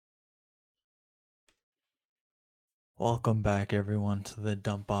Welcome back, everyone, to the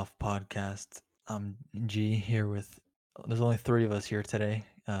Dump Off podcast. I'm G here with. There's only three of us here today,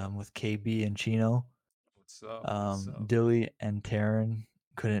 with KB and Chino. What's up? What's up? Dilly and Taryn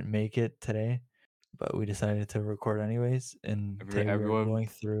couldn't make it today, but we decided to record anyways. And Every- today we are Everyone, going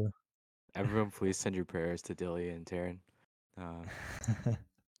through. everyone, please send your prayers to Dilly and Taryn. Uh,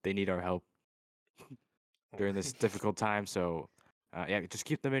 they need our help during this difficult time. So, yeah, just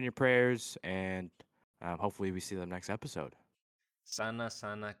keep them in your prayers, and hopefully we see them next episode. Sana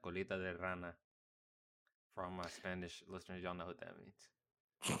sana colita de rana. From my Spanish listeners, y'all know what that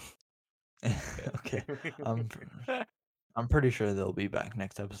means. Okay, I'm pretty sure they'll be back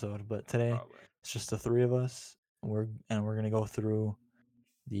next episode, but today Probably. it's just the three of us. We're gonna go through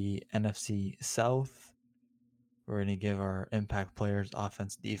the NFC South. We're going to give our impact players,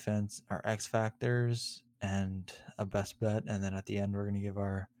 offense, defense, our X factors, and a best bet. And then at the end, we're going to give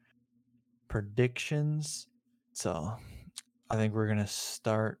our predictions. So I think we're going to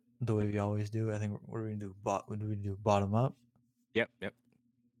start the way we always do. I think what are we going to do? What do we do? Bottom up. Yep.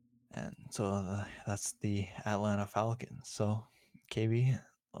 And so that's the Atlanta Falcons. So, KB,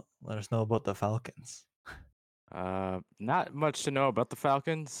 let us know about the Falcons. Not much to know about the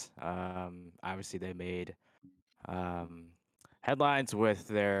Falcons. Obviously, they made headlines with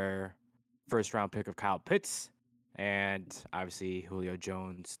their first round pick of Kyle Pitts, and obviously Julio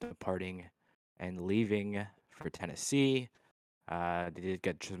Jones departing and leaving for Tennessee. They did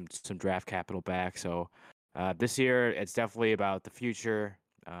get some draft capital back, so this year it's definitely about the future.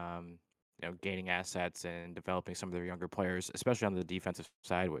 Gaining assets and developing some of their younger players, especially on the defensive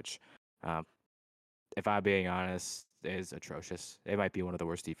side, which, um, if I'm being honest, is atrocious. It might be one of the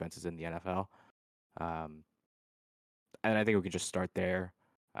worst defenses in the NFL. Um, and I think we can just start there.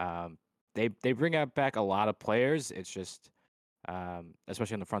 They bring out back a lot of players. It's just,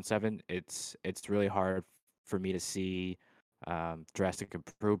 especially on the front seven, it's really hard for me to see drastic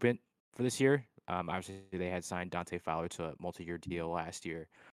improvement for this year. Obviously, they had signed Dante Fowler to a multi-year deal last year,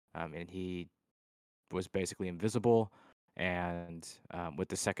 and he was basically invisible. And with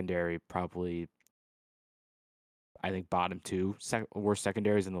the secondary, probably I think bottom two worst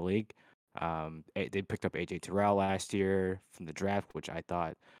secondaries in the league. They picked up AJ Terrell last year from the draft, which I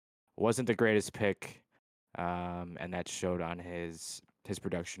thought wasn't the greatest pick, and that showed on his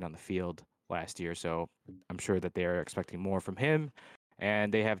production on the field last year. So I'm sure that they are expecting more from him.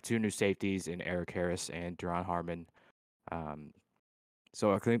 And they have two new safeties in Eric Harris and Duron Harmon. Um,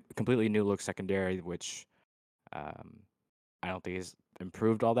 so a completely new look secondary, which um, I don't think has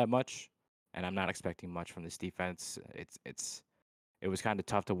improved all that much. And I'm not expecting much from this defense. It was kind of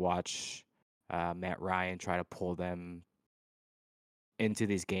tough to watch Matt Ryan try to pull them back into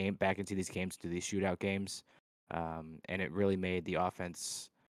these games, to these shootout games, and it really made the offense.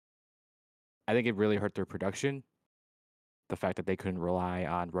 I think it really hurt their production. The fact that they couldn't rely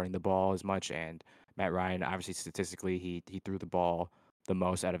on running the ball as much, and Matt Ryan, obviously statistically, he threw the ball the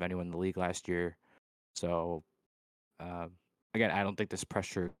most out of anyone in the league last year. So uh, again, I don't think this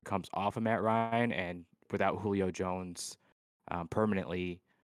pressure comes off of Matt Ryan, and without Julio Jones permanently,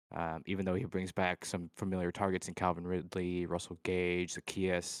 even though he brings back some familiar targets in Calvin Ridley, Russell Gage,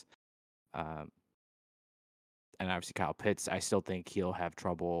 Zacchaeus, um, and obviously Kyle Pitts, I still think he'll have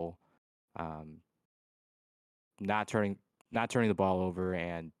trouble um, not turning the ball over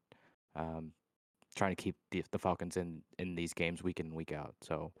and um, trying to keep the Falcons in these games week in and week out.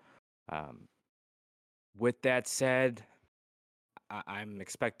 So, um, with that said, I'm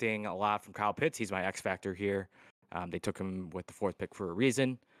expecting a lot from Kyle Pitts. He's my X factor here. They took him with the fourth pick for a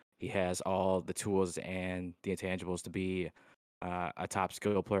reason. He has all the tools and the intangibles to be a top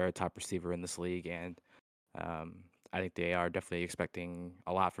skill player, a top receiver in this league, and I think they are definitely expecting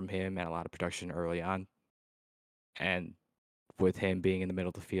a lot from him and a lot of production early on. And with him being in the middle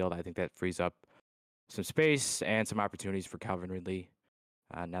of the field, I think that frees up some space and some opportunities for Calvin Ridley.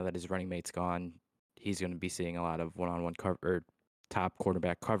 Now that his running mate's gone, he's going to be seeing a lot of one-on-one cover, top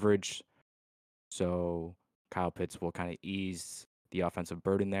quarterback coverage. So Kyle Pitts will kind of ease the offensive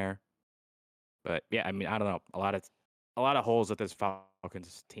burden there. But yeah, I mean, I don't know. A lot of holes with this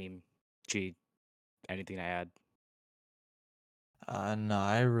Falcons team. Gee, anything to add? No,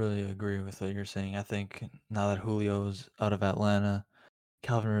 I really agree with what you're saying. I think now that Julio's out of Atlanta,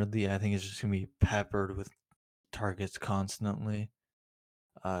 Calvin Ridley, I think is just going to be peppered with targets constantly.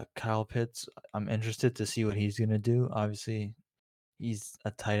 Kyle Pitts, I'm interested to see what he's gonna do. Obviously, he's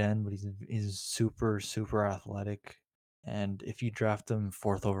a tight end, but he's super athletic. And if you draft him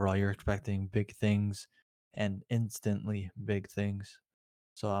fourth overall, you're expecting big things, and instantly big things.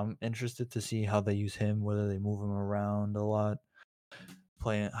 So I'm interested to see how they use him, whether they move him around a lot.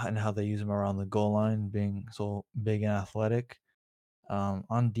 play and how they use him around the goal line, being so big and athletic.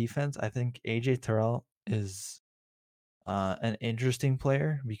 On defense, I think AJ Terrell is an interesting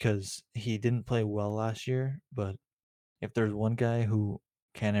player because he didn't play well last year. But if there's one guy who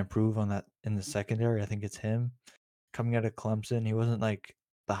can improve on that in the secondary, I think it's him. Coming out of Clemson, he wasn't like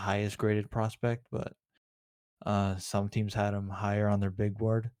the highest graded prospect, but some teams had him higher on their big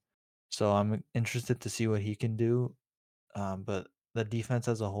board. So I'm interested to see what he can do. But the defense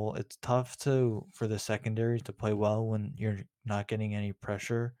as a whole, it's tough to for the secondary to play well when you're not getting any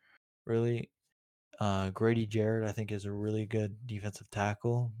pressure, really. Grady Jarrett, I think, is a really good defensive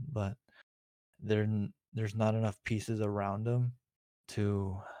tackle, but there's not enough pieces around him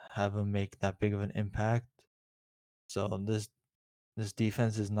to have him make that big of an impact. So this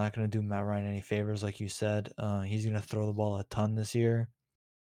defense is not going to do Matt Ryan any favors, like you said. He's going to throw the ball a ton this year.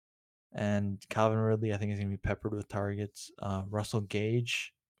 And Calvin Ridley, I think, is going to be peppered with targets. Russell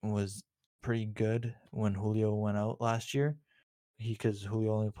Gage was pretty good when Julio went out last year. Because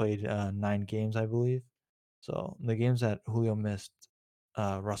Julio only played 9 games, I believe. So the games that Julio missed,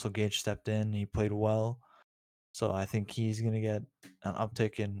 Russell Gage stepped in. He played well. So I think he's going to get an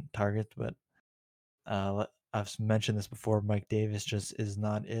uptick in targets. But I've mentioned this before. Mike Davis just is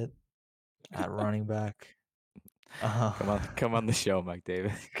not it at running back. Come on the show, Mike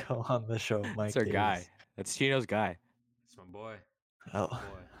Davis. Go on the show, That's Mike our Davis. guy. That's Chino's guy. It's my boy. Oh,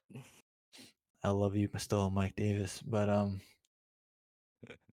 Boy. I love you, still Mike Davis. But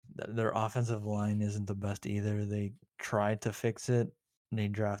their offensive line isn't the best either. They tried to fix it. They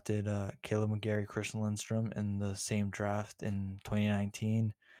drafted Caleb McGarry, Christian Lindstrom in the same draft in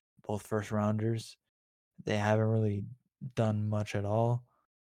 2019, both first rounders. They haven't really done much at all.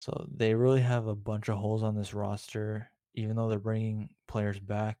 So they really have a bunch of holes on this roster. Even though they're bringing players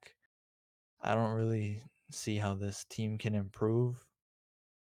back, I don't really see how this team can improve.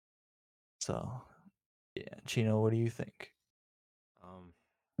 So, yeah, Chino, what do you think?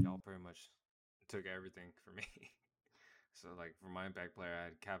 Y'all pretty much took everything for me. So like for my impact player, I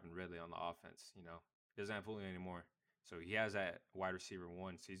had Calvin Ridley on the offense. He doesn't have Julio anymore, so he has that wide receiver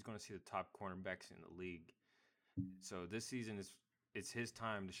one. So he's going to see the top cornerbacks in the league. So this season is it's his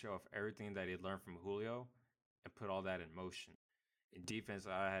time to show off everything that he had learned from Julio and put all that in motion. In defense,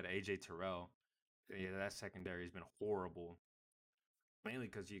 I had AJ Terrell. Yeah, that secondary has been horrible, mainly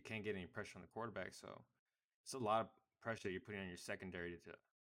because you can't get any pressure on the quarterback. So it's a lot of pressure you're putting on your secondary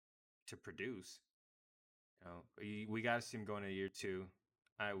to produce. We got to see him going into year two.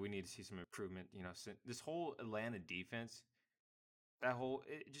 We need to see some improvement. This whole Atlanta defense,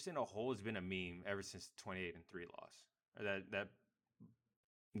 just in a whole, has been a meme ever since the 28-3 loss, or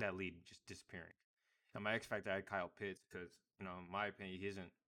that lead just disappearing. And my X factor, I had Kyle Pitts because in my opinion, he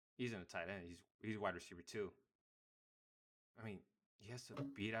isn't a tight end. He's wide receiver too. I mean, he has to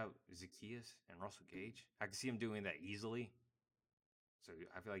beat out Zacchaeus and Russell Gage. I can see him doing that easily. So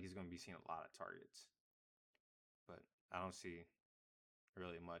I feel like he's going to be seeing a lot of targets. But I don't see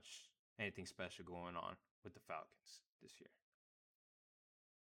really much anything special going on with the Falcons this year.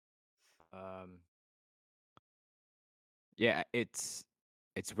 Yeah, it's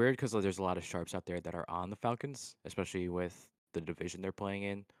weird because there's a lot of sharps out there that are on the Falcons, especially with the division they're playing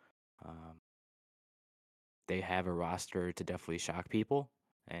in. Um, they have a roster to definitely shock people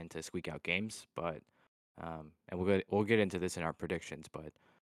and to squeak out games, but and we'll get into this in our predictions, but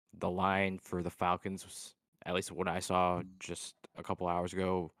the line for the Falcons was, at least what I saw just a couple hours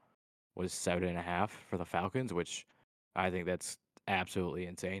ago, was 7.5 for the Falcons, which I think that's absolutely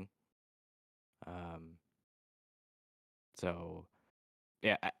insane. So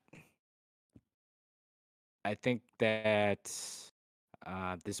yeah, I think that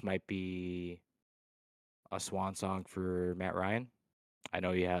this might be a swan song for Matt Ryan. I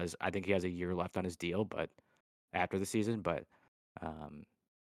think he has a year left on his deal, but after the season, but um,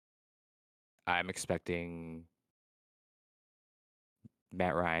 I'm expecting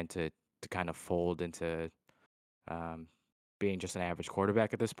Matt Ryan to kind of fold into um, being just an average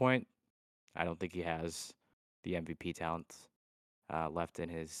quarterback at this point. I don't think he has the MVP talent left in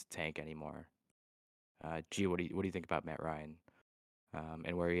his tank anymore. G, what do you think about Matt Ryan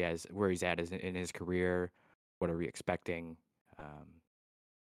and where he's at in his career? What are we expecting?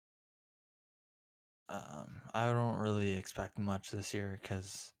 I don't really expect much this year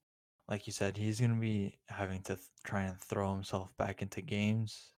because, like you said, he's going to be having to try and throw himself back into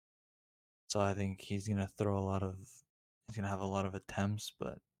games. So I think he's going to have a lot of attempts,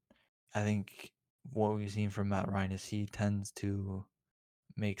 but I think what we've seen from Matt Ryan is he tends to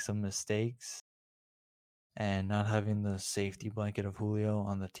make some mistakes, and not having the safety blanket of Julio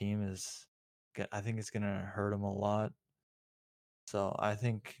on the team I think it's going to hurt him a lot. So I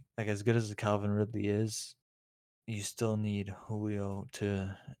think like as good as Calvin Ridley is, you still need Julio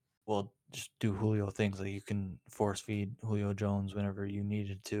to well just do Julio things. Like you can force feed Julio Jones whenever you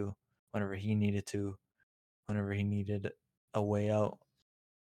needed to, whenever he needed to, whenever he needed a way out.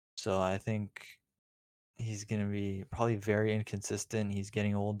 So I think he's gonna be probably very inconsistent. He's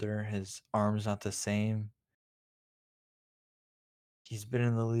getting older. His arm's not the same. He's been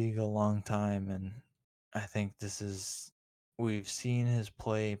in the league a long time, and I think this is we've seen his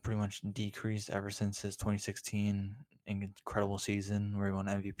play pretty much decrease ever since his 2016 incredible season where he won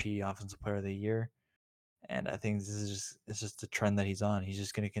MVP, Offensive Player of the Year. And I think this is just it's just the trend that he's on. He's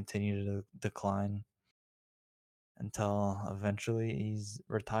just going to continue to decline until eventually he's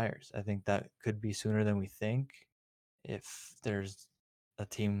retires. I think that could be sooner than we think if there's a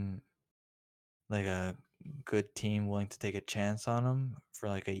team like a good team willing to take a chance on him for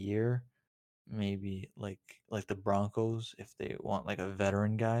like a year, maybe like the Broncos if they want like a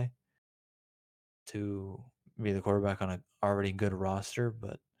veteran guy to be the quarterback on a already good roster,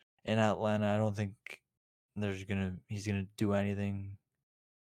 but in Atlanta I don't think he's gonna do anything.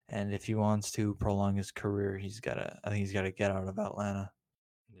 And if he wants to prolong his career, I think he's gotta get out of Atlanta.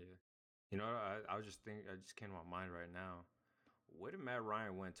 Yeah. You know, I was just thinking, I just came to my mind right now. What if Matt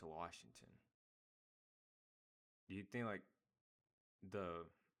Ryan went to Washington? Do you think like the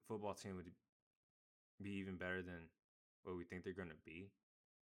football team would be even better than what we think they're going to be?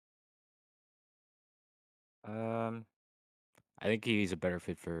 Um, I think he's a better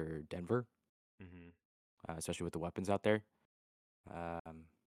fit for Denver, Mm-hmm. especially with the weapons out there. Um,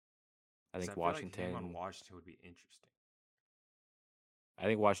 I Because think I feel like him on Washington. Washington would be interesting. I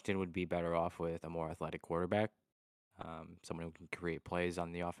think Washington would be better off with a more athletic quarterback, someone who can create plays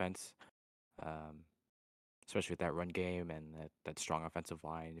on the offense, um, especially with that run game and that strong offensive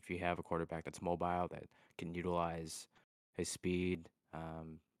line. If you have a quarterback that's mobile that can utilize his speed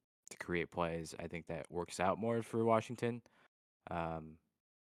to create plays, I think that works out more for Washington. Um,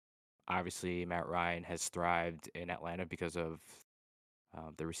 Obviously, Matt Ryan has thrived in Atlanta because of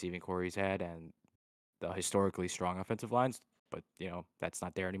the receiving core he's had and the historically strong offensive lines. But that's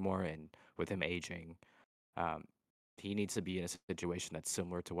not there anymore. And with him aging, um, he needs to be in a situation that's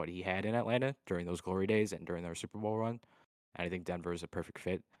similar to what he had in Atlanta during those glory days and during their Super Bowl run. And I think Denver is a perfect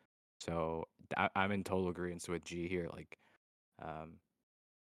fit. So I'm in total agreement with G here. Like, um,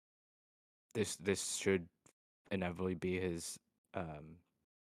 this should inevitably be his um,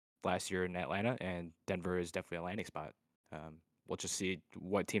 last year in Atlanta, and Denver is definitely a landing spot. We'll just see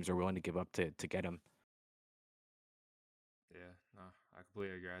what teams are willing to give up to get him. Yeah, no, I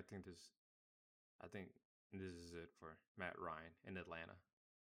completely agree. I think this is it for Matt Ryan in Atlanta.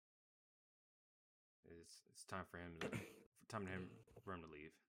 It's time for him to for him to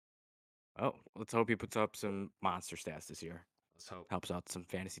leave. Oh, let's hope he puts up some monster stats this year. Let's hope. Helps out some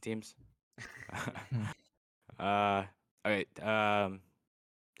fantasy teams. Hmm. All right.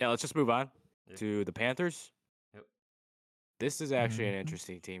 Yeah, let's just move on Yeah. to the Panthers. Yep. This is actually an Mhm.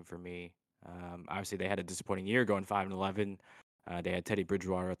 interesting team for me. Obviously, they had a disappointing year going 5-11. They had Teddy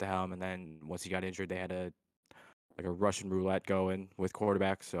Bridgewater at the helm, and then once he got injured, they had a Russian roulette going with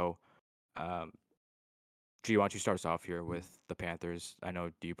quarterbacks. So, um, G, why don't you start us off here with the Panthers? I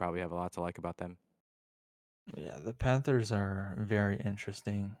know you probably have a lot to like about them. Yeah, the Panthers are very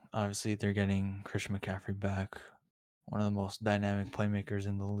interesting. Obviously, they're getting Christian McCaffrey back, one of the most dynamic playmakers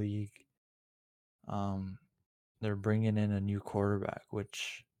in the league. Um, they're bringing in a new quarterback,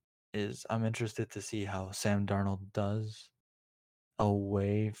 which is I'm interested to see how Sam Darnold does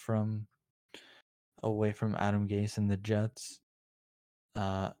away from away from Adam Gase and the Jets,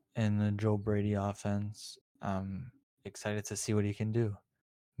 and the Joe Brady offense. I'm excited to see what he can do.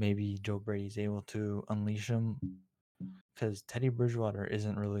 Maybe Joe Brady's able to unleash him because Teddy Bridgewater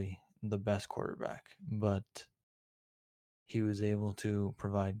isn't really the best quarterback, but he was able to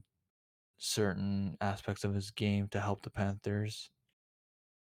provide certain aspects of his game to help the Panthers.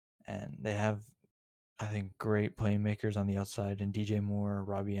 And they have, I think, great playmakers on the outside and DJ Moore,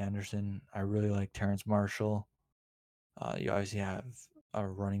 Robbie Anderson. I really like Terrence Marshall. You obviously have a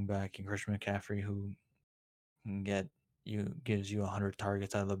running back in Christian McCaffrey who can gives you 100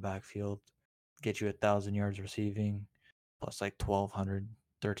 targets out of the backfield, get you 1,000 yards receiving, plus like 1,200,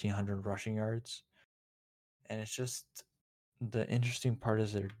 1,300 rushing yards. And it's just the interesting part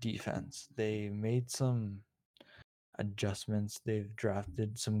is their defense. They made some adjustments. They've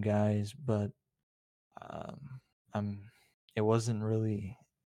drafted some guys, but um, it wasn't really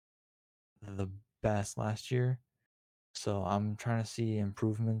the best last year. So I'm trying to see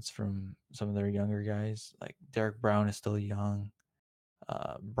improvements from some of their younger guys. Like Derek Brown is still young.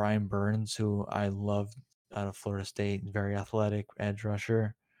 Brian Burns, who I loved out of Florida State, very athletic edge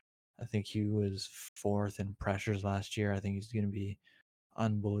rusher. I think he was 4th in pressures last year. I think he's going to be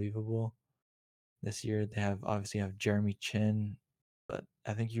unbelievable this year. They obviously have Jeremy Chin, but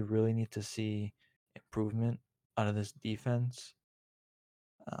I think you really need to see improvement out of this defense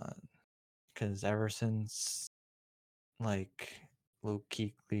because ever since like Luke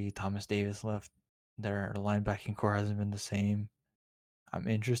Kuechly, Thomas Davis left, their linebacking core hasn't been the same. I'm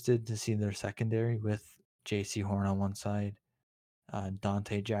interested to see their secondary with J.C. Horn on one side,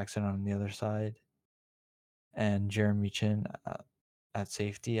 Dante Jackson on the other side, and Jeremy Chin at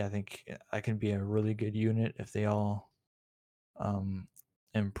safety. I think I can be a really good unit if they all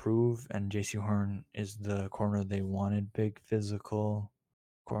improve. And J.C. Horn is the corner they wanted, big physical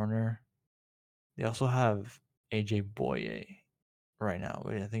corner. They also have AJ Boye right now.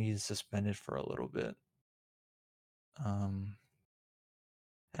 I think he's suspended for a little bit.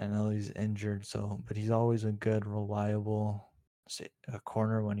 I know he's injured, but he's always a good, reliable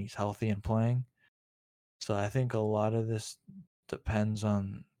corner when he's healthy and playing. So I think a lot of this depends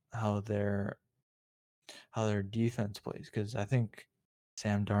on how their defense plays, because I think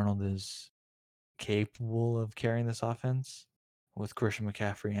Sam Darnold is capable of carrying this offense with Christian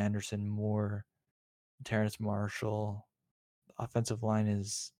McCaffrey, Anderson, Moore, Terrence Marshall. The offensive line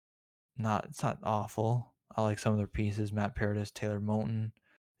is it's not awful. I like some of their pieces. Matt Paradis, Taylor Moton.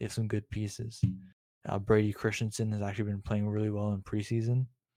 They have some good pieces. Brady Christensen has actually been playing really well in preseason.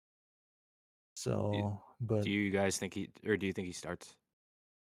 So, but Do you guys think do you think he starts?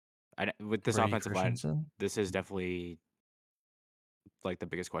 With this Brady offensive line, Christensen, this is definitely like the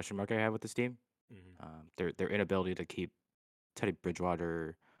biggest question mark I have with this team. Mm-hmm. Their inability to keep Teddy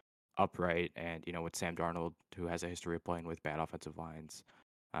Bridgewater upright, and with Sam Darnold, who has a history of playing with bad offensive lines,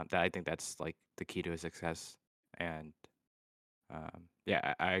 that I think that's like the key to his success. And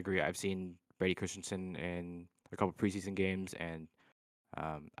yeah, I agree. I've seen Brady Christensen in a couple preseason games, and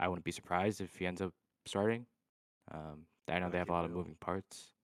I wouldn't be surprised if he ends up starting. I I know feel they like have he a lot of will. moving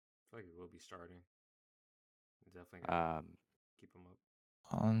parts. I feel like he will be starting. Definitely gonna Um, keep him up.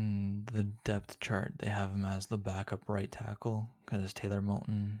 on the depth chart, they have him as the backup right tackle because Taylor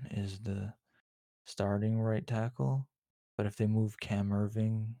Moton is the starting right tackle. But if they move Cam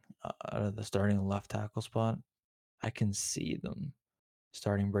Irving out of the starting left tackle spot, I can see them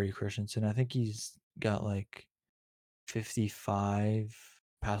starting Brady Christensen. I think he's got like 55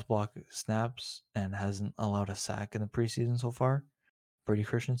 pass block snaps and hasn't allowed a sack in the preseason so far. Brady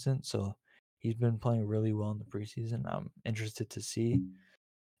Christensen. So he's been playing really well in the preseason. I'm interested to see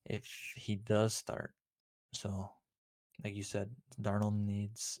if he does start. So, like you said, Darnold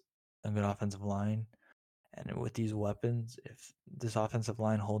needs a good offensive line. And with these weapons, if this offensive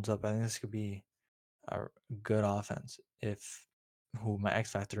line holds up, I think this could be a good offense. If who my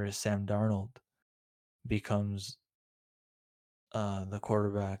X factor is Sam Darnold becomes the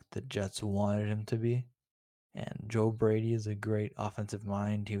quarterback the Jets wanted him to be. And Joe Brady is a great offensive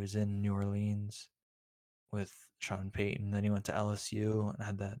mind. He was in New Orleans with Sean Payton. Then he went to LSU and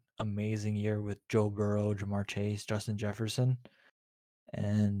had that amazing year with Joe Burrow, Jamar Chase, Justin Jefferson.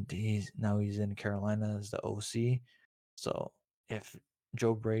 And he's in Carolina as the OC. So if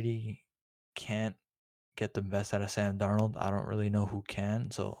Joe Brady can't get the best out of Sam Darnold, I don't really know who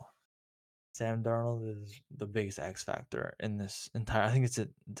can. So Sam Darnold is the biggest X factor in this entire. I think it's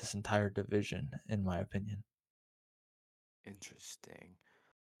this entire division, in my opinion. Interesting.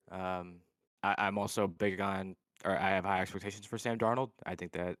 I'm also big on, or I have high expectations for Sam Darnold. I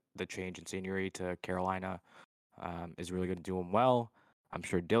think that the change in scenery to Carolina is really going to do him well. I'm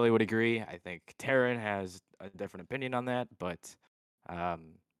sure Dilly would agree. I think Taryn has a different opinion on that, but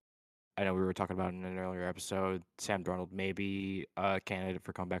um, I know we were talking about in an earlier episode, Sam Darnold may be a candidate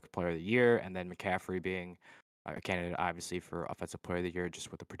for comeback player of the year, and then McCaffrey being a candidate, obviously, for offensive player of the year,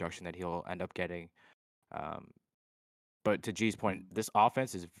 just with the production that he'll end up getting. Um, but to G's point, this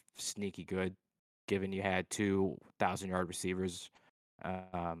offense is sneaky good, given you had 2,000-yard receivers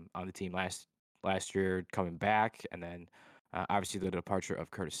on the team last year coming back, and then obviously the departure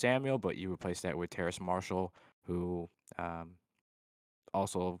of Curtis Samuel, but you replace that with Terrace Marshall, who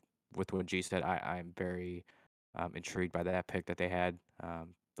also with what G said, I'm very intrigued by that pick that they had,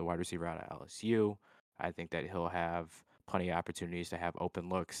 the wide receiver out of LSU. I think that he'll have plenty of opportunities to have open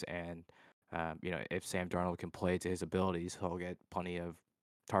looks, and if Sam Darnold can play to his abilities, he'll get plenty of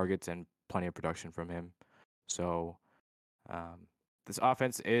targets and plenty of production from him. So this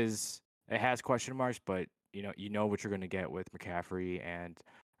offense it has question marks, but you know what you're going to get with McCaffrey, and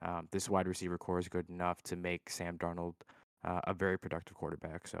this wide receiver core is good enough to make Sam Darnold a very productive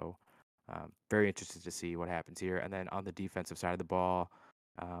quarterback. So very interested to see what happens here. And then on the defensive side of the ball,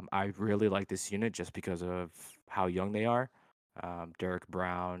 I really like this unit just because of how young they are. Derek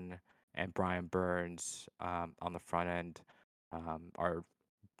Brown and Brian Burns on the front end are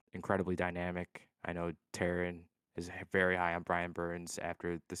incredibly dynamic. I know Taryn is very high on Brian Burns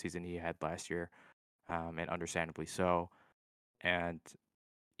after the season he had last year, and understandably so. And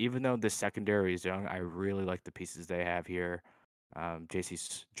even though the secondary is young, I really like the pieces they have here.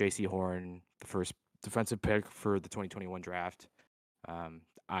 JC Horn, the first defensive pick for the 2021 draft.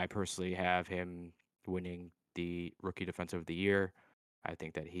 I personally have him winning the Rookie Defensive of the Year. I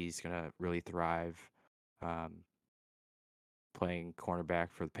think that he's gonna really thrive, um, playing cornerback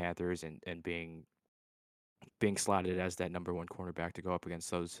for the Panthers and being slotted as that number one cornerback to go up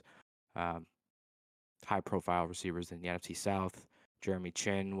against those um, high profile receivers in the NFC South. Jeremy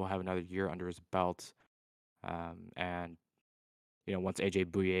Chin will have another year under his belt. And once AJ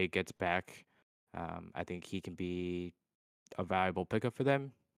Bouye gets back, I think he can be a valuable pickup for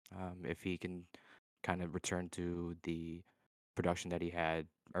them if he can kind of return to the production that he had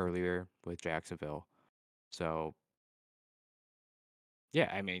earlier with Jacksonville. So,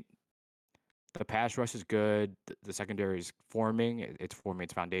 yeah, I mean, the pass rush is good. The secondary is forming. It's forming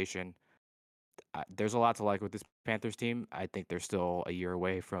its foundation. There's a lot to like with this Panthers team. I think they're still a year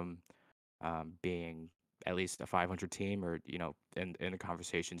away from being at least a 500 team, or in the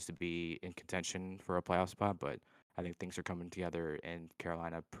conversations to be in contention for a playoff spot. But I think things are coming together in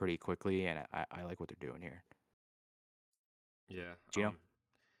Carolina pretty quickly, and I like what they're doing here. Yeah. Gino?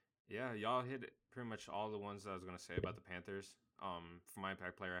 Yeah, y'all hit pretty much all the ones I was gonna say about the Panthers. For my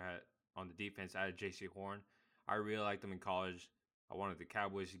impact player, I had on the defense, I had J.C. Horn. I really liked him in college. I wanted the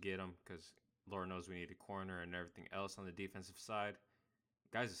Cowboys to get him because Lord knows we need a corner and everything else on the defensive side.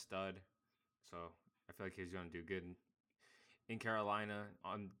 Guy's a stud, so I feel like he's gonna do good in Carolina.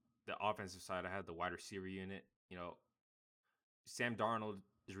 On the offensive side, I had the wide receiver unit. Sam Darnold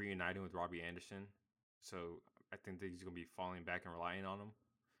is reuniting with Robbie Anderson, so I think that he's gonna be falling back and relying on him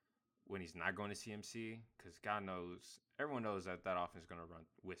when he's not going to CMC, because God knows, everyone knows that that offense is going to run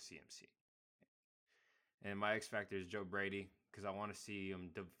with CMC. And my X factor is Joe Brady, because I want to see him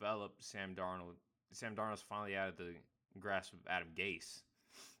develop Sam Darnold. Sam Darnold's finally out of the grasp of Adam Gase,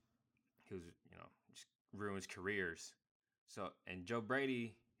 who's just ruins careers. So, and Joe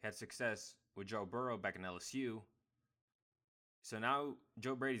Brady had success with Joe Burrow back in LSU. So now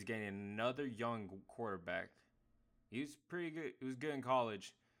Joe Brady's getting another young quarterback. He was pretty good. He was good in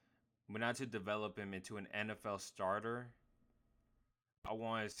college, but not to develop him into an NFL starter. I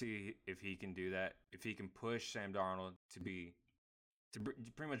want to see if he can do that. If he can push Sam Darnold to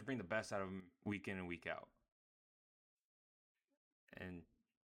pretty much bring the best out of him week in and week out. And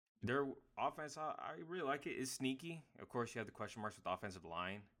their offense, I really like it. It's sneaky. Of course, you have the question marks with the offensive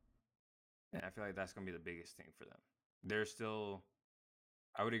line, and I feel like that's going to be the biggest thing for them. They're still,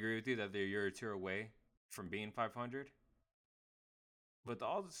 I would agree with you that they're a year or two away from being 500. But the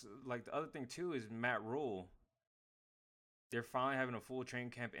other thing too is Matt Rule. They're finally having a full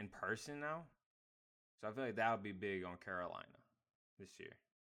training camp in person now, so I feel like that would be big on Carolina this year.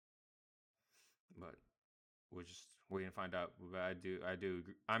 But we're just waiting to find out. But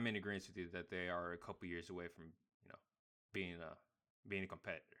I'm in agreement with you that they are a couple years away from being a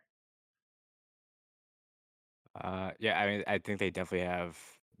competitor. Yeah, I mean, I think they definitely have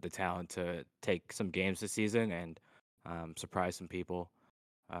the talent to take some games this season and surprise some people.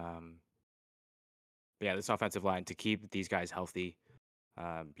 Um, but yeah, this offensive line to keep these guys healthy.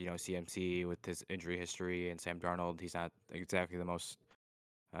 CMC with his injury history and Sam Darnold, he's not exactly the most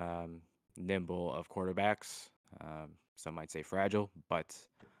nimble of quarterbacks. Some might say fragile, but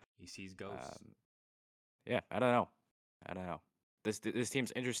He sees ghosts. yeah, I don't know. This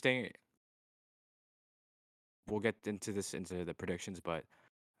team's interesting. We'll get into the predictions, but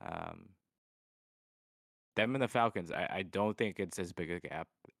um, them and the Falcons, I don't think it's as big a gap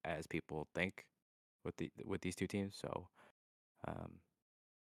as people think with these two teams. So um,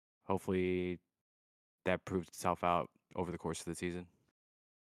 hopefully that proves itself out over the course of the season.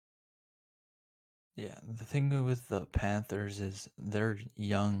 Yeah, the thing with the Panthers is they're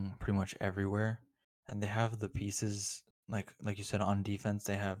young pretty much everywhere, and they have the pieces like you said on defense.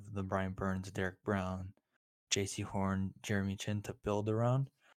 They have the Brian Burns, Derek Brown, J.C. Horn, Jeremy Chin to build around.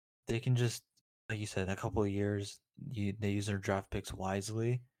 They can just, like you said, a couple of years. They use their draft picks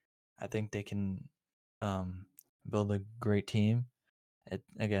wisely. I think they can build a great team.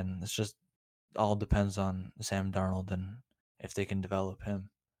 It's just all depends on Sam Darnold and if they can develop him.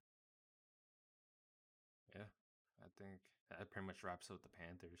 Yeah, I think that pretty much wraps up the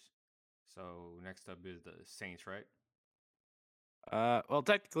Panthers. So next up is the Saints, right? Well,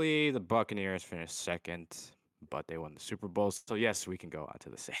 technically the Buccaneers finished second. but they won the Super Bowl. So yes, we can go on to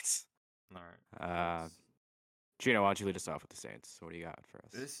the Saints. All right, Uh, let's. Gino, why don't you lead us off with the Saints? What do you got for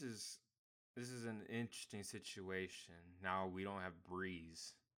us? This is an interesting situation. Now we don't have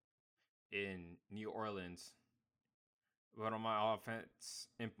Breeze in New Orleans, but on my offense,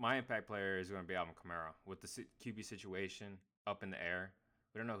 my impact player is going to be Alvin Kamara with the QB situation up in the air.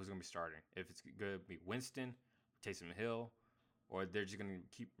 We don't know who's going to be starting. If it's going to be Winston, Taysom Hill, or they're just going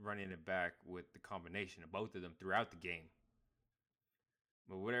to keep running it back with the combination of both of them throughout the game.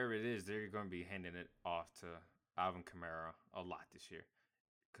 But whatever it is, they're going to be handing it off to Alvin Kamara a lot this year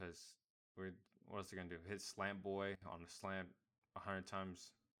because what else are they going to do? Hit slant boy on the slant 100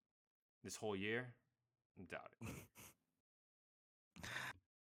 times this whole year? Doubt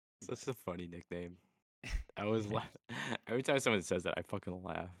Such a funny nickname. I was every time someone says that, I fucking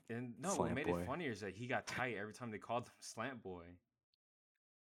laugh. And no, what Slant made boy. it funnier is that he got tight every time they called him slant boy.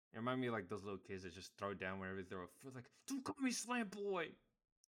 It reminded me of like those little kids that just throw down whenever they throw a foot, like, don't call me slant boy.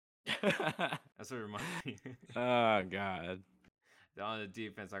 That's what it reminded me. Oh God. On the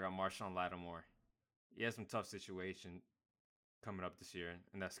defense, I got Marshawn Lattimore. He has some tough situation coming up this year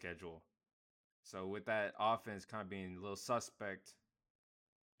in that schedule. So with that offense kind of being a little suspect,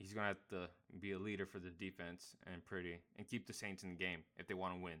 he's gonna have to be a leader for the defense and keep the Saints in the game if they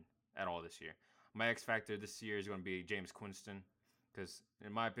want to win at all this year. My X factor this year is going to be James Quinston because,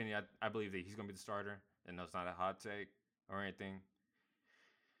 in my opinion, I believe that he's going to be the starter, and that's not a hot take or anything.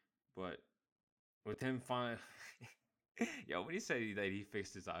 But with him fine, yo, when he said that he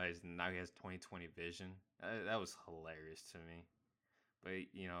fixed his eyes and now he has 20/20 vision, that was hilarious to me. But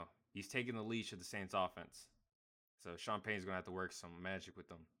he's taking the leash of the Saints offense, so Sean Payne's going to have to work some magic with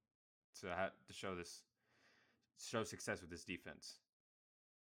them to show success with this defense.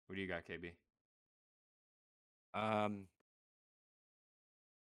 What do you got, KB?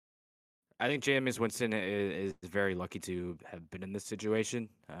 I think Jameis Winston is very lucky to have been in this situation.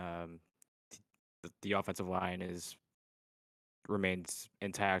 The offensive line remains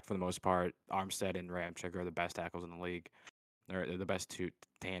intact for the most part. Armstead and Ramczyk are the best tackles in the league. They're the best two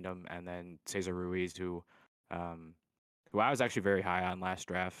tandem, and then Cesar Ruiz, who I was actually very high on last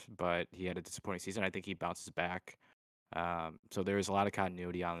draft, but he had a disappointing season. I think he bounces back. So there's a lot of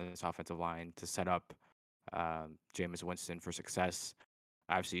continuity on this offensive line to set up Jameis Winston for success.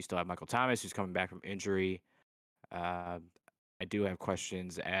 Obviously, you still have Michael Thomas, who's coming back from injury. I do have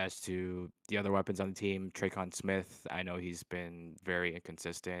questions as to the other weapons on the team. Traquan Smith, I know he's been very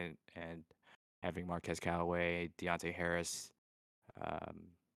inconsistent, and having Marquez Callaway, Deontay Harris.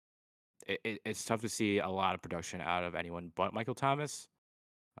 It's tough to see a lot of production out of anyone but Michael Thomas.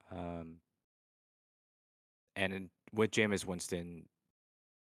 And with Jameis Winston,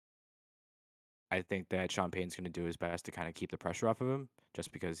 I think that Sean Payton's going to do his best to kind of keep the pressure off of him,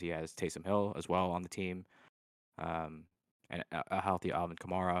 just because he has Taysom Hill as well on the team, and a healthy Alvin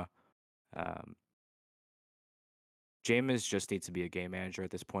Kamara. Jameis just needs to be a game manager at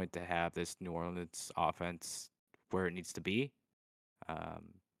this point to have this New Orleans offense where it needs to be.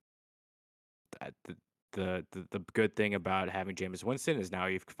 The good thing about having Jameis Winston is now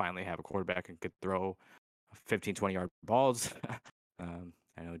you finally have a quarterback and could throw 15, 20-yard balls.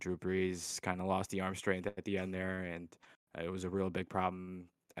 I know Drew Brees kind of lost the arm strength at the end there, and it was a real big problem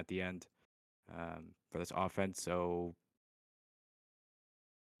at the end for this offense. So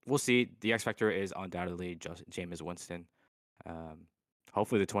we'll see. The X factor is undoubtedly just Jameis Winston.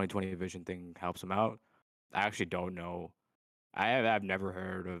 Hopefully the 20/20 vision thing helps him out. I actually don't know. I've never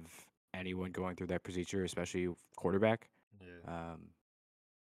heard of anyone going through that procedure, especially quarterback. Yeah.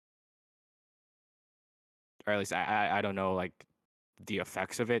 Or at least I don't know like the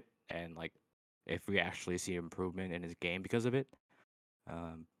effects of it and like if we actually see improvement in his game because of it.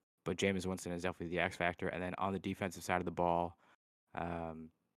 But Jameis Winston is definitely the X factor. And then on the defensive side of the ball,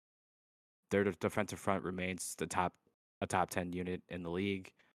 their defensive front remains a top 10 unit in the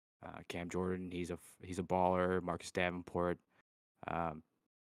league. Cam Jordan, he's a baller. Marcus Davenport,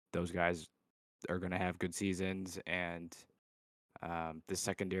 those guys are going to have good seasons, and the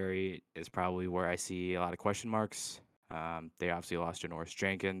secondary is probably where I see a lot of question marks. They obviously lost Janoris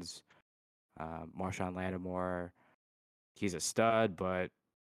Jenkins, Marshawn Lattimore. He's a stud, but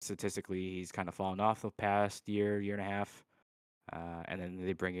statistically, he's kind of fallen off the past year and a half. And then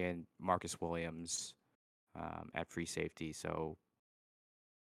they bring in Marcus Williams at free safety. So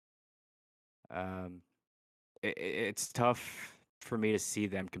it's tough for me to see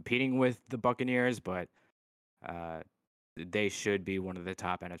them competing with the Buccaneers, but they should be one of the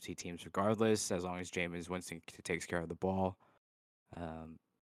top NFC teams regardless, as long as Jameis Winston takes care of the ball.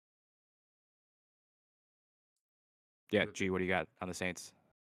 Yeah, G, what do you got on the Saints?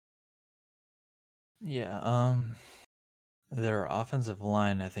 Yeah, their offensive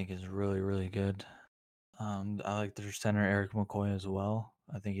line I think is really, really good. I like their center Eric McCoy as well.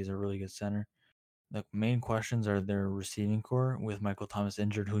 I think he's a really good center. The main questions are their receiving core with Michael Thomas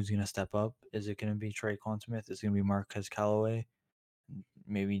injured. Who's going to step up? Is it going to be Traquan Smith? Is it going to be Marquez Callaway?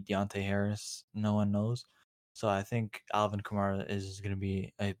 Maybe Deontay Harris? No one knows. So I think Alvin Kamara is going to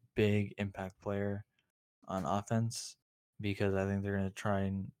be a big impact player on offense because I think they're going to try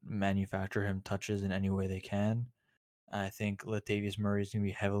and manufacture him touches in any way they can. I think Latavius Murray is going to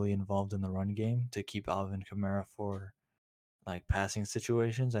be heavily involved in the run game to keep Alvin Kamara for like passing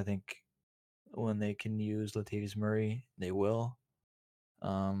situations. I think when they can use Latavius Murray, they will.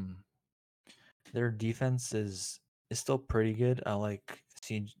 Um, their defense is still pretty good. I like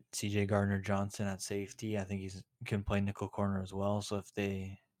CJ Gardner Johnson at safety. I think he's can play nickel corner as well. So if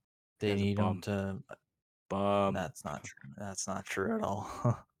they Guy's a need him bum. to, Bum. that's not true. That's not true at all.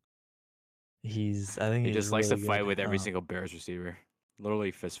 I think He he's just likes to really fight good. with every single Bears receiver.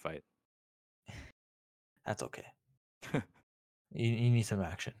 Literally fist fight. That's okay. You need some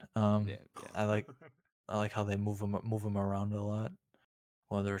action. Yeah, yeah. I like I like how they move him around a lot.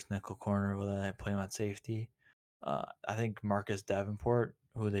 Whether it's nickel corner, whether they play him at safety. I think Marcus Davenport,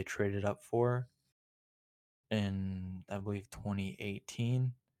 who they traded up for in I believe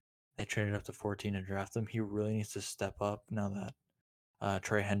 2018, they traded up to 14 to draft him. He really needs to step up now that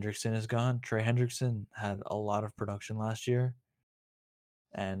Trey Hendrickson is gone. Trey Hendrickson had a lot of production last year,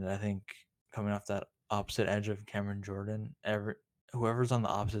 and I think coming off that opposite edge of Cameron Jordan, whoever's on the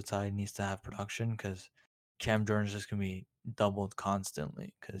opposite side needs to have production because Cam Jordan's just gonna be doubled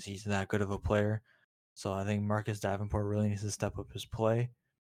constantly because he's that good of a player. So I think Marcus Davenport really needs to step up his play.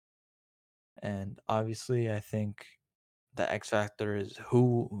 And obviously, I think the X factor is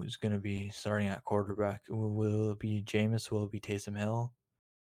who's going to be starting at quarterback. Will it be Jameis? Will it be Taysom Hill?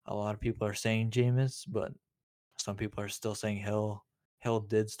 A lot of people are saying Jameis, but some people are still saying Hill. Hill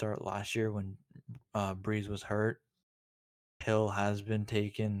did start last year when Breeze was hurt. Hill has been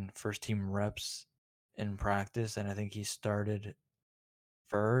taking first team reps in practice, and I think he started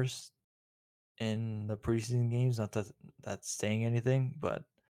first in the preseason games. Not that that's saying anything, but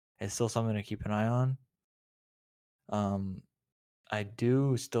it's still something to keep an eye on. Um, I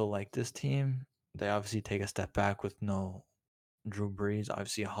do still like this team. They obviously take a step back with no Drew Brees,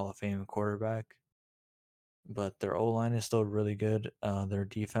 obviously a Hall of Fame quarterback, but their O line is still really good. Their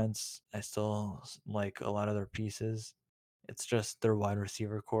defense, I still like a lot of their pieces. It's just their wide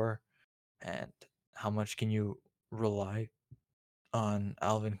receiver core and how much can you rely on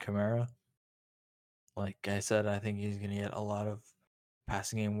Alvin Kamara? Like I said, I think he's going to get a lot of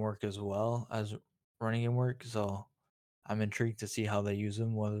passing game work as well as running game work. So I'm intrigued to see how they use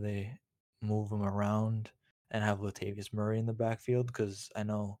him, whether they move him around and have Latavius Murray in the backfield, because I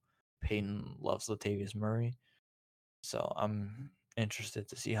know Peyton loves Latavius Murray. So I'm interested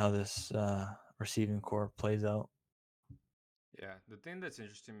to see how this receiving core plays out. Yeah, the thing that's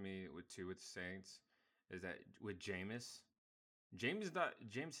interesting to me with the Saints is that with James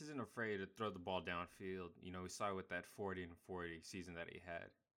isn't afraid to throw the ball downfield. You know, we saw it with that 40-40 season that he had.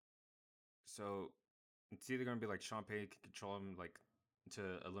 So it's either gonna be like Sean Payton can control him like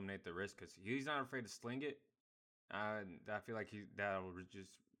to eliminate the risk because he's not afraid to sling it. I feel like that'll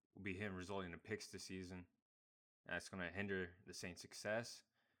just be him resulting in picks this season. That's gonna hinder the Saints' success.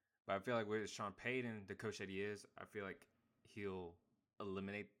 But I feel like with Sean Payton, the coach that he is, I feel like he'll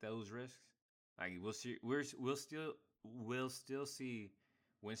eliminate those risks. Like we'll see, we'll still see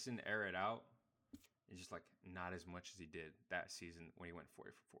Winston air it out. It's just like not as much as he did that season when he went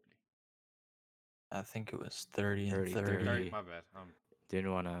 40 for 40. I think it was 30 and 30, 30. 30, my bad.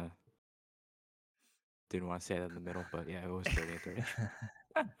 Didn't want to say that in the middle, but yeah, it was 30 and 30.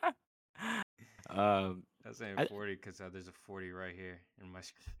 I was saying I, 40 because there's a 40 right here in my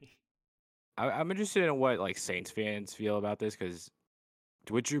screen. I'm interested in what like Saints fans feel about this because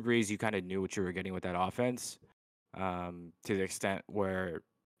with Drew Brees, you kind of knew what you were getting with that offense, to the extent where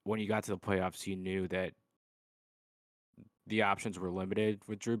when you got to the playoffs, you knew that the options were limited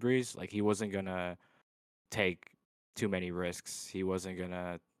with Drew Brees. Like he wasn't gonna take too many risks. He wasn't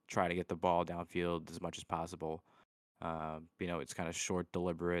gonna try to get the ball downfield as much as possible. It's kind of short,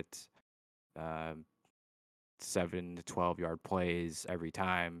 deliberate, um, 7 to 12 yard plays every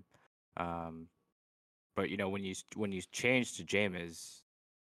time. Um, but when you change to Jameis,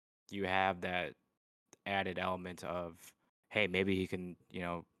 you have that added element of, hey, maybe he can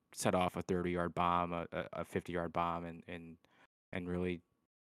set off a 30-yard bomb, a 50-yard bomb, and really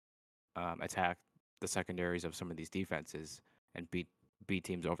attack the secondaries of some of these defenses and beat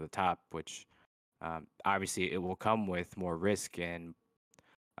teams over the top, which obviously it will come with more risk and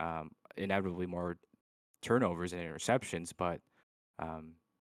inevitably more turnovers and interceptions, but um,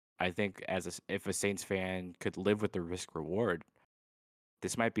 I think if a Saints fan could live with the risk reward,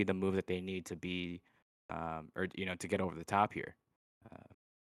 this might be the move that they need to be, or to get over the top here. Uh,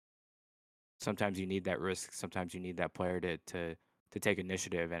 Sometimes you need that risk. Sometimes you need that player to take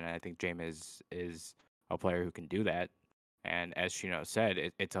initiative, and I think Jameis is a player who can do that. And as Chino said,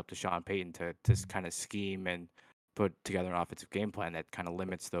 it's up to Sean Payton to kind of scheme and put together an offensive game plan that kind of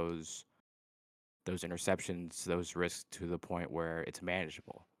limits those interceptions, those risks to the point where it's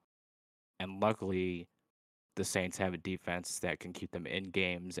manageable. And luckily, the Saints have a defense that can keep them in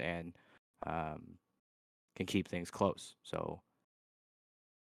games and um, can keep things close. So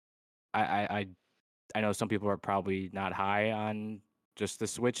I, I I I know some people are probably not high on just the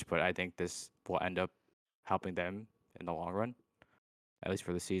switch, but I think this will end up helping them in the long run, at least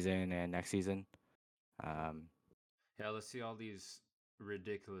for the season and next season. Um, Yeah, let's see all these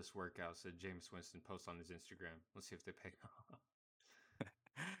ridiculous workouts that James Winston posts on his Instagram. Let's see if they pay off.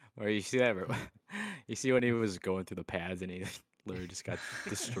 or you see that, you see when he was going through the pads and he literally just got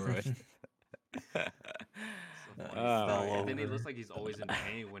destroyed. So funny. Oh my Fell And god. then he looks over. like he's always in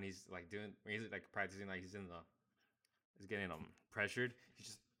pain when he's like practicing, like he's getting pressured.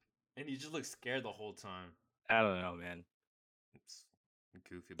 He just looks scared the whole time. I don't know, man. It's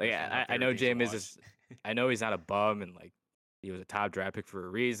goofy, but Like it's one of my I favorite know things to James watch. is, I know he's not a bum and like he was a top draft pick for a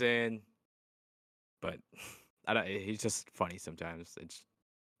reason, but I don't. He's just funny sometimes. It just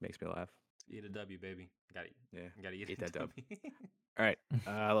makes me laugh. Eat a W, baby. Yeah, Gotta eat eat a that dub. W. All right,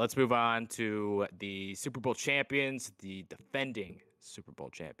 let's move on to the Super Bowl champions, the defending Super Bowl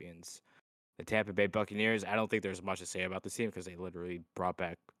champions, the Tampa Bay Buccaneers. I don't think there's much to say about this team because they literally brought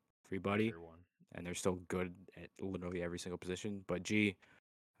back everybody, Everyone. and they're still good at literally every single position. But G,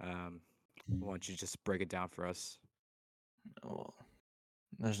 um, why don't you just break it down for us? Well,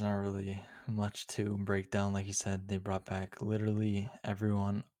 there's not really much to break down. Like you said, they brought back literally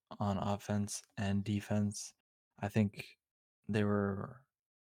everyone on offense and defense. I think they were,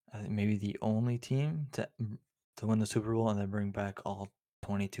 I think, maybe the only team to win the Super Bowl and then bring back all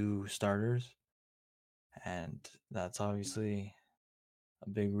 22 starters. And that's obviously a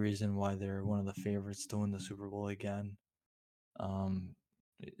big reason why they're one of the favorites to win the Super Bowl again. Um,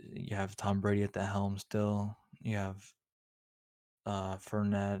 you have Tom Brady at the helm still. You have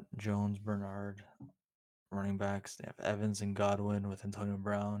Fournette, Jones, Bernard, running backs. They have Evans and Godwin with Antonio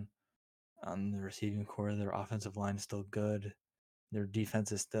Brown on the receiving core. Their offensive line is still good. Their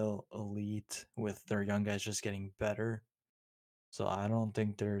defense is still elite with their young guys just getting better. So I don't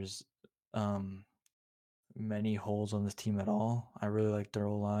think there's um, many holes on this team at all. I really like their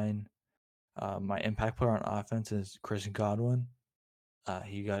O line. My impact player on offense is Chris Godwin.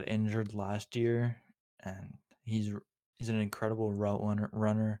 He got injured last year, and he's an incredible route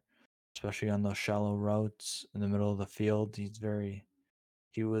runner, especially on those shallow routes in the middle of the field.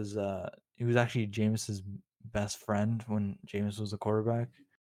 He was actually Jameis's best friend when Jameis was the quarterback.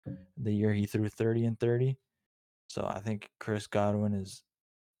 The year he threw 30 and 30. So I think Chris Godwin is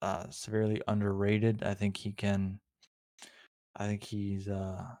severely underrated. I think he's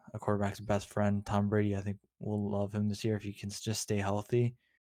a quarterback's best friend. Tom Brady, I think, will love him this year if he can just stay healthy.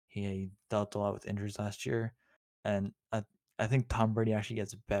 He dealt a lot with injuries last year, and I think Tom Brady actually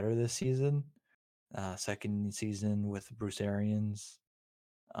gets better this season. Second season with Bruce Arians.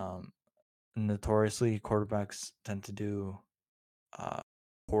 Um, Notoriously, quarterbacks tend to do uh,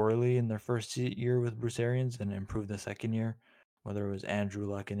 poorly in their first year with Bruce Arians and improve the second year. Whether it was Andrew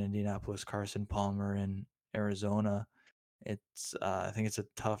Luck in Indianapolis, Carson Palmer in Arizona, I think it's a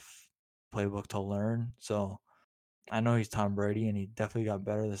tough playbook to learn. So I know he's Tom Brady and he definitely got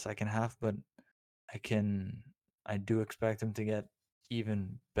better the second half, but I can I do expect him to get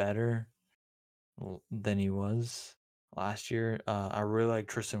even better than he was last year. I really like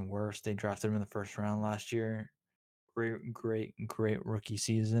Tristan Wirfs. They drafted him in the first round last year. Great rookie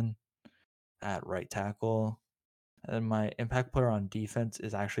season at right tackle. And my impact player on defense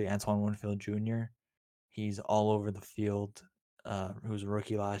is actually Antoine Winfield Jr. He's all over the field. Who was a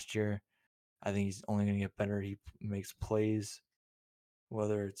rookie last year. I think he's only going to get better. He makes plays,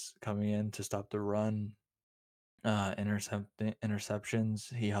 whether it's coming in to stop the run,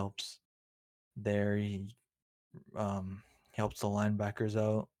 interceptions. He helps there. He helps the linebackers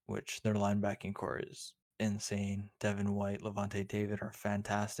out, which their linebacking core is insane. Devin White, Levante David are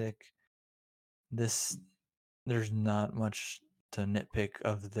fantastic. This There's not much to nitpick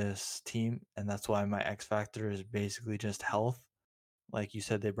of this team, and that's why my X factor is basically just health. Like you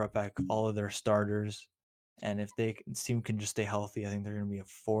said, they brought back all of their starters, and if this team can just stay healthy, I think they're going to be a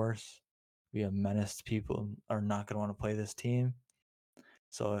force, be a menace. People are not going to want to play this team.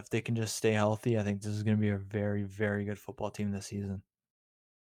 So if they can just stay healthy, I think this is going to be a very, very good football team this season.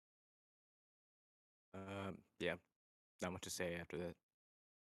 Yeah, not much to say after that.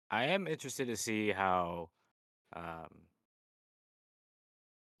 I am interested to see um,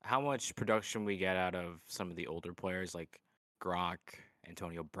 how much production we get out of some of the older players like Gronk,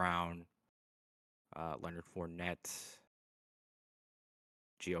 Antonio Brown, Leonard Fournette,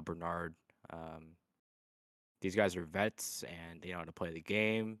 Gio Bernard. Um, these guys are vets and they know how to play the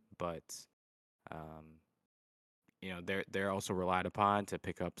game, but um, they're also relied upon to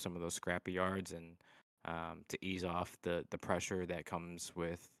pick up some of those scrappy yards and to ease off the pressure that comes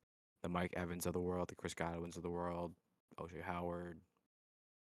with the Mike Evans of the world, the Chris Godwins of the world, OJ Howard,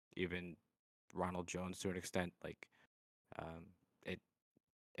 even Ronald Jones to an extent. Like um, it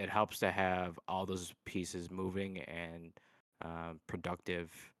it helps to have all those pieces moving and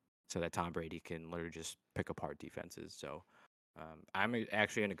productive, so that Tom Brady can literally just pick apart defenses. So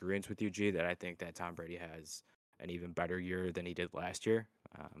actually in agreement with you, G, that I think that Tom Brady has an even better year than he did last year.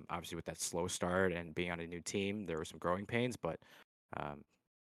 Obviously, with that slow start and being on a new team, there were some growing pains, but um,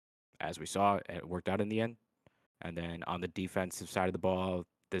 as we saw, it worked out in the end. And then on the defensive side of the ball,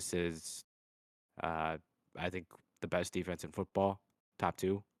 this is, uh, I think, the best defense in football, top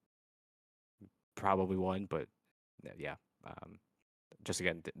two, probably one, but yeah. Um, just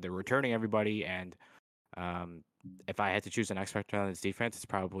again, they're returning everybody, and um, if I had to choose an X factor on this defense, it's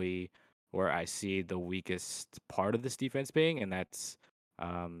probably where I see the weakest part of this defense being, and that's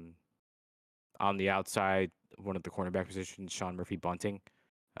um, on the outside, one of the cornerback positions, Sean Murphy Bunting.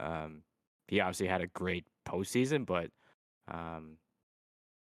 Um, he obviously had a great postseason, but um,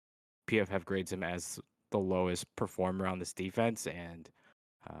 PFF grades him as the lowest performer on this defense, and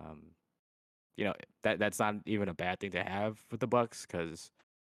um, that's not even a bad thing to have with the Bucks because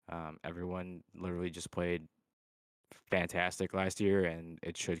everyone literally just played fantastic last year, and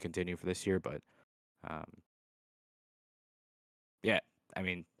it should continue for this year. But um, yeah, I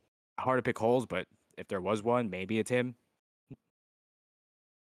mean, hard to pick holes, but if there was one, maybe it's him.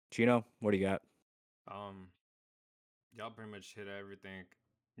 Chino, what do you got? Um, y'all pretty much hit everything.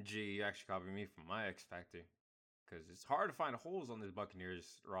 G, you actually copied me from my X Factor because it's hard to find holes on this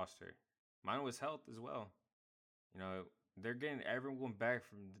Buccaneers roster. Mine was health as well. You know, they're getting everyone back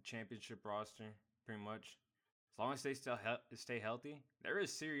from the championship roster pretty much. As long as they still stay healthy, there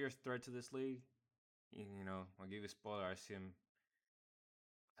is serious threat to this league. You know, I'll give you a spoiler. I see him.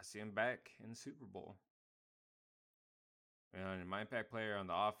 I see him back in the Super Bowl. And my impact player on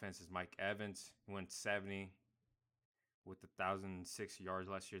the offense is Mike Evans, who went 70 with 1,006 yards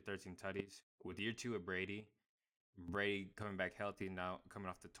last year, 13 tutties. With year two of Brady, Brady coming back healthy now, coming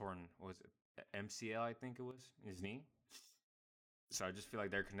off the torn, what was it, MCL, I think it was, in his knee. So I just feel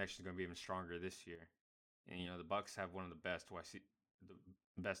like their connection is going to be even stronger this year. And you know, the Bucks have one of the best the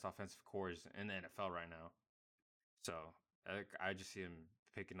best offensive cores in the NFL right now. So I just see him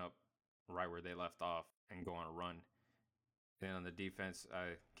picking up right where they left off and go on a run. Then on the defense,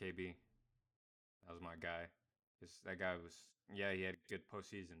 KB, that was my guy. That guy was, yeah, he had a good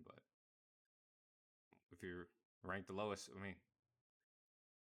postseason, but if you're ranked the lowest, I mean,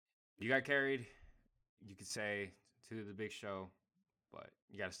 you got carried, you could say, to the big show, but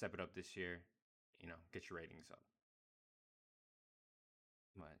you got to step it up this year, you know, get your ratings up.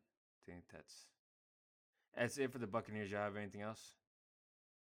 But I think that's it for the Buccaneers. Y'all have anything else?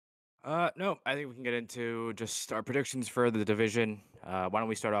 No, I think we can get into just our predictions for the division. Why don't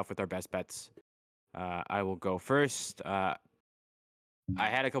we start off with our best bets? I will go first. I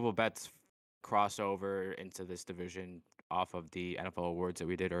had a couple of bets crossover into this division off of the NFL awards that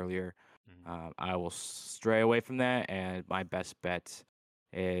we did earlier. I will stray away from that, and my best bet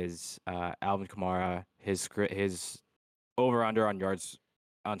is Alvin Kamara. His over under on yards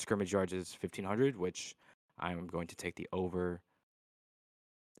on scrimmage yards is 1,500, which I'm going to take the over,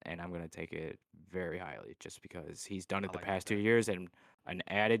 and I'm going to take it very highly just because he's done I it the like that past 2 bet. years, and an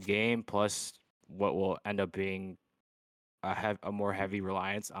added game plus what will end up being a more heavy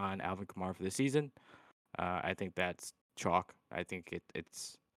reliance on Alvin Kamara for the season. I think that's chalk. I think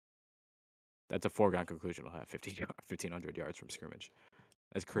that's a foregone conclusion. We'll have 1,500 yards from scrimmage.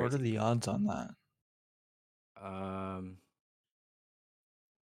 That's What are crazy. the odds on that? Um,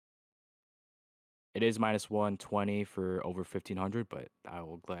 it is minus 120 for over 1,500, but I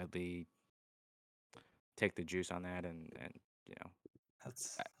will gladly take the juice on that. And you know,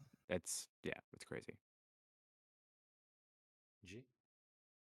 That's I- that's crazy. G.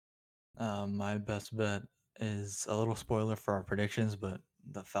 my best bet is a little spoiler for our predictions, but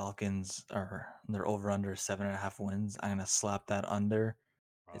the Falcons are they're over under 7.5 wins. I'm gonna slap that under.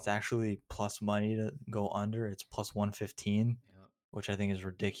 Oh, It's actually plus money to go under. It's plus 115. yeah. which I think is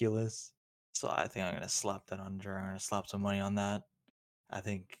ridiculous. So I think I'm gonna slap that under. I'm gonna slap some money on that. I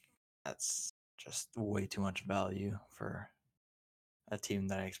think that's just way too much value for a team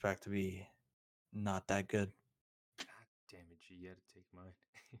that I expect to be not that good. God damn it, G, you had to take mine.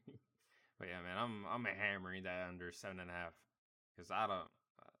 But yeah, man, I'm hammering that under 7.5 because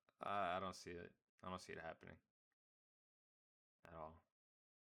I don't see it. I don't see it happening at all.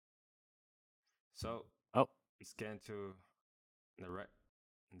 So Oh, let's get into the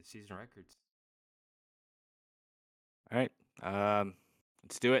season records. all right.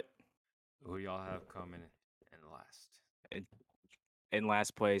 Let's do it. Who y'all have coming in last? In, in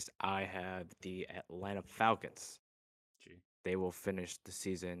last place, I have the Atlanta Falcons. G. They will finish the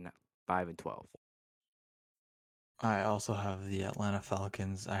season 5-12. I also have the Atlanta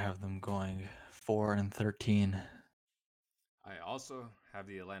Falcons. I have them going 4-13. I also have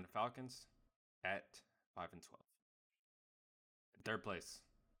the Atlanta Falcons at 5-12. In third place.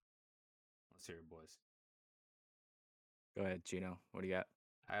 Let's hear it, boys. Go ahead, Gino. What do you got?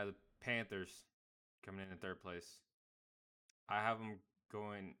 I have the Panthers coming in third place. I have them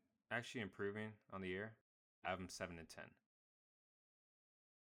going, actually improving on the year. I have them 7-10.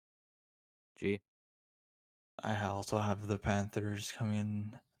 G. I also have the Panthers coming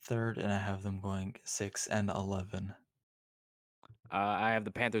in third, and I have them going 6-11. I have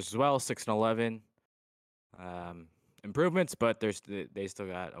the Panthers as well, 6-11. Improvements, but they still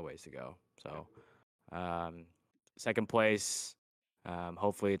got a ways to go. So, second place.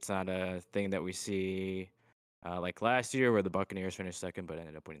 Hopefully, it's not a thing that we see like last year where the Buccaneers finished second but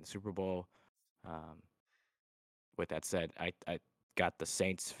ended up winning the Super Bowl. With that said, I got the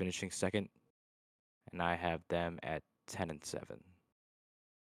Saints finishing second, and I have them at 10-7.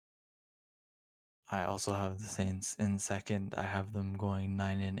 I also have the Saints in second. I have them going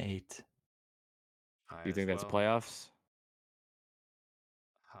 9-8. I Do you as think that's well. playoffs?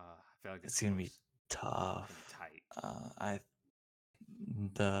 I feel like it's It's gonna be close and tough. tight. I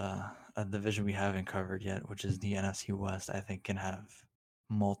the a division we haven't covered yet, which is the NFC West, I think can have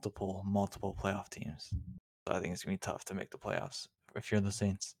multiple playoff teams. So I think it's gonna be tough to make the playoffs if you're the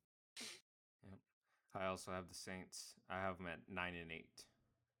Saints. Yep. I also have the Saints. I have them at 9-8.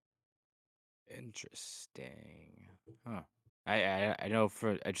 Interesting. Huh. I know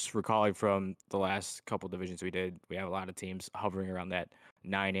I just recalling from the last couple divisions we did, we have a lot of teams hovering around that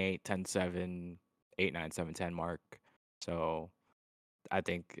 9-8, 10-7, 8-9, 7-10 mark. So I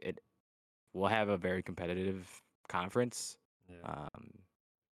think it will have a very competitive conference. Yeah.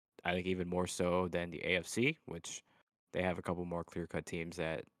 I think even more so than the AFC, which they have a couple more clear cut teams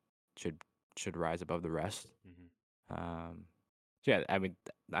that should should rise above the rest. Mm-hmm. Um, so yeah, I mean,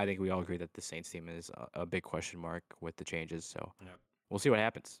 I think we all agree that the Saints team is a big question mark with the changes. So Yep. we'll see what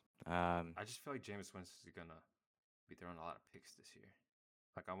happens. I just feel like Jameis Winston is gonna be throwing a lot of picks this year.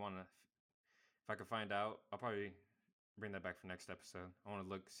 Like I wanna, if I can find out, I'll probably bring that back for next episode. I want to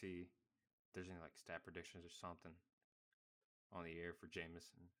look see if there's any like stat predictions or something on the air for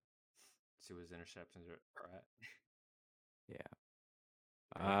Jameis and see what his interceptions are at. Yeah.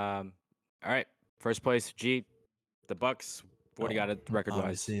 But yeah, All right. First place, G. The Bucks. What do you got Oh, it record wise?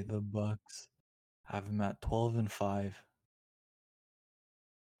 obviously the Bucks have them at 12-5.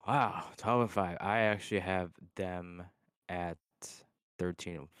 Wow, 12-5. I actually have them at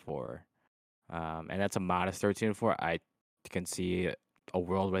 13-4. And that's a modest 13-4. I can see a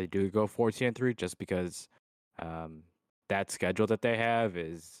world where they do go 14-3 just because that schedule that they have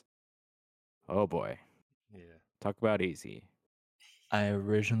is, oh boy, yeah, talk about easy. I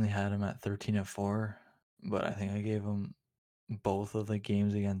originally had them at 13-4, but I think I gave them both of the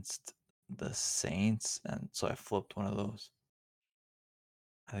games against the Saints, and so I flipped one of those.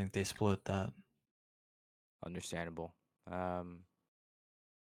 I think they split that. Understandable.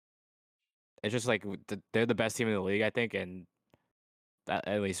 It's just like they're the best team in the league, I think, and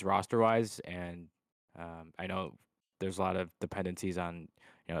at least roster wise. And I know there's a lot of dependencies on,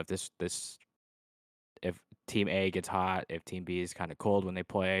 if if Team A gets hot, if Team B is kind of cold when they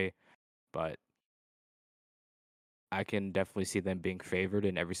play, but I can definitely see them being favored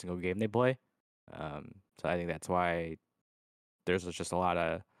in every single game they play. So I think that's why there's just a lot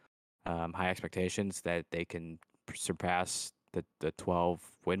of high expectations that they can surpass the 12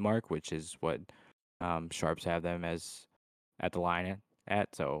 win mark, which is what Sharps have them as at the line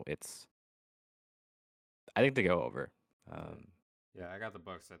at. So I think they go over. yeah. I got the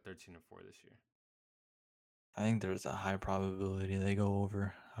Bucks at 13-4 this year. I think there's a high probability they go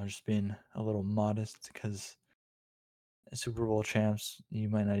over. I'm just being a little modest because Super Bowl champs, you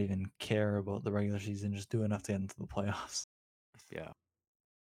might not even care about the regular season, just do enough to get into the playoffs. Yeah.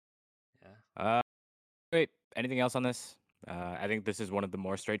 Yeah. Wait, anything else on this? I think this is one of the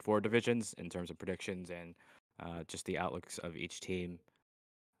more straightforward divisions in terms of predictions and just the outlooks of each team.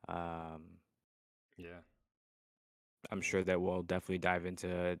 Um, Yeah. I'm Yeah. sure that we'll definitely dive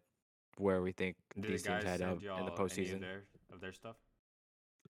into where we think Did the these teams guys head send up in the y'all any postseason. of their stuff?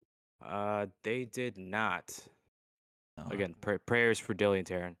 They did not. No. Again, prayers for Dilly and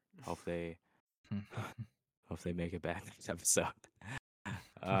Taryn. Hope they make it back next episode. All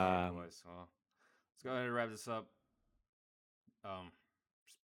right, Um, boys. Well, let's go ahead and wrap this up.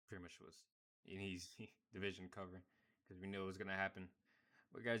 Pretty much was an easy division cover because we knew it was gonna happen.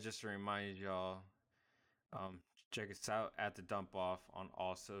 But guys, just to remind y'all, check us out at the Dump Off on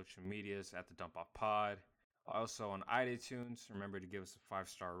all social medias at the Dump Off Pod. Also on iTunes, remember to give us a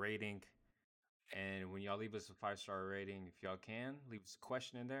 5-star rating. And when y'all leave us a 5-star rating, if y'all can, leave us a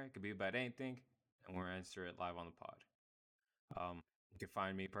question in there. It could be about anything, and we'll answer it live on the pod. You can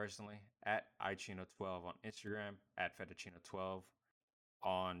find me personally at ichino12 on Instagram, at fettuccino12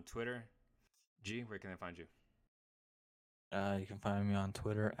 on Twitter. G, where can I find you? You can find me on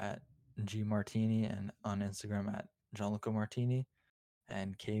Twitter at gmartini and on Instagram at Gianluca Martini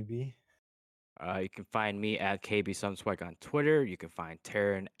and KB. You can find me at KB Sunswag on Twitter. You can find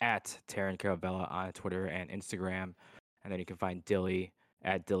Taryn at Taryn Caravella on Twitter and Instagram. And then you can find Dilly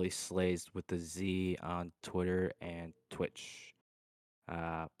at Dilly Slays with the Z on Twitter and Twitch.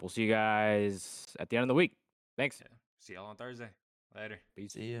 We'll see you guys at the end of the week. Thanks. Yeah. See y'all on Thursday. Later.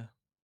 Peace. See ya.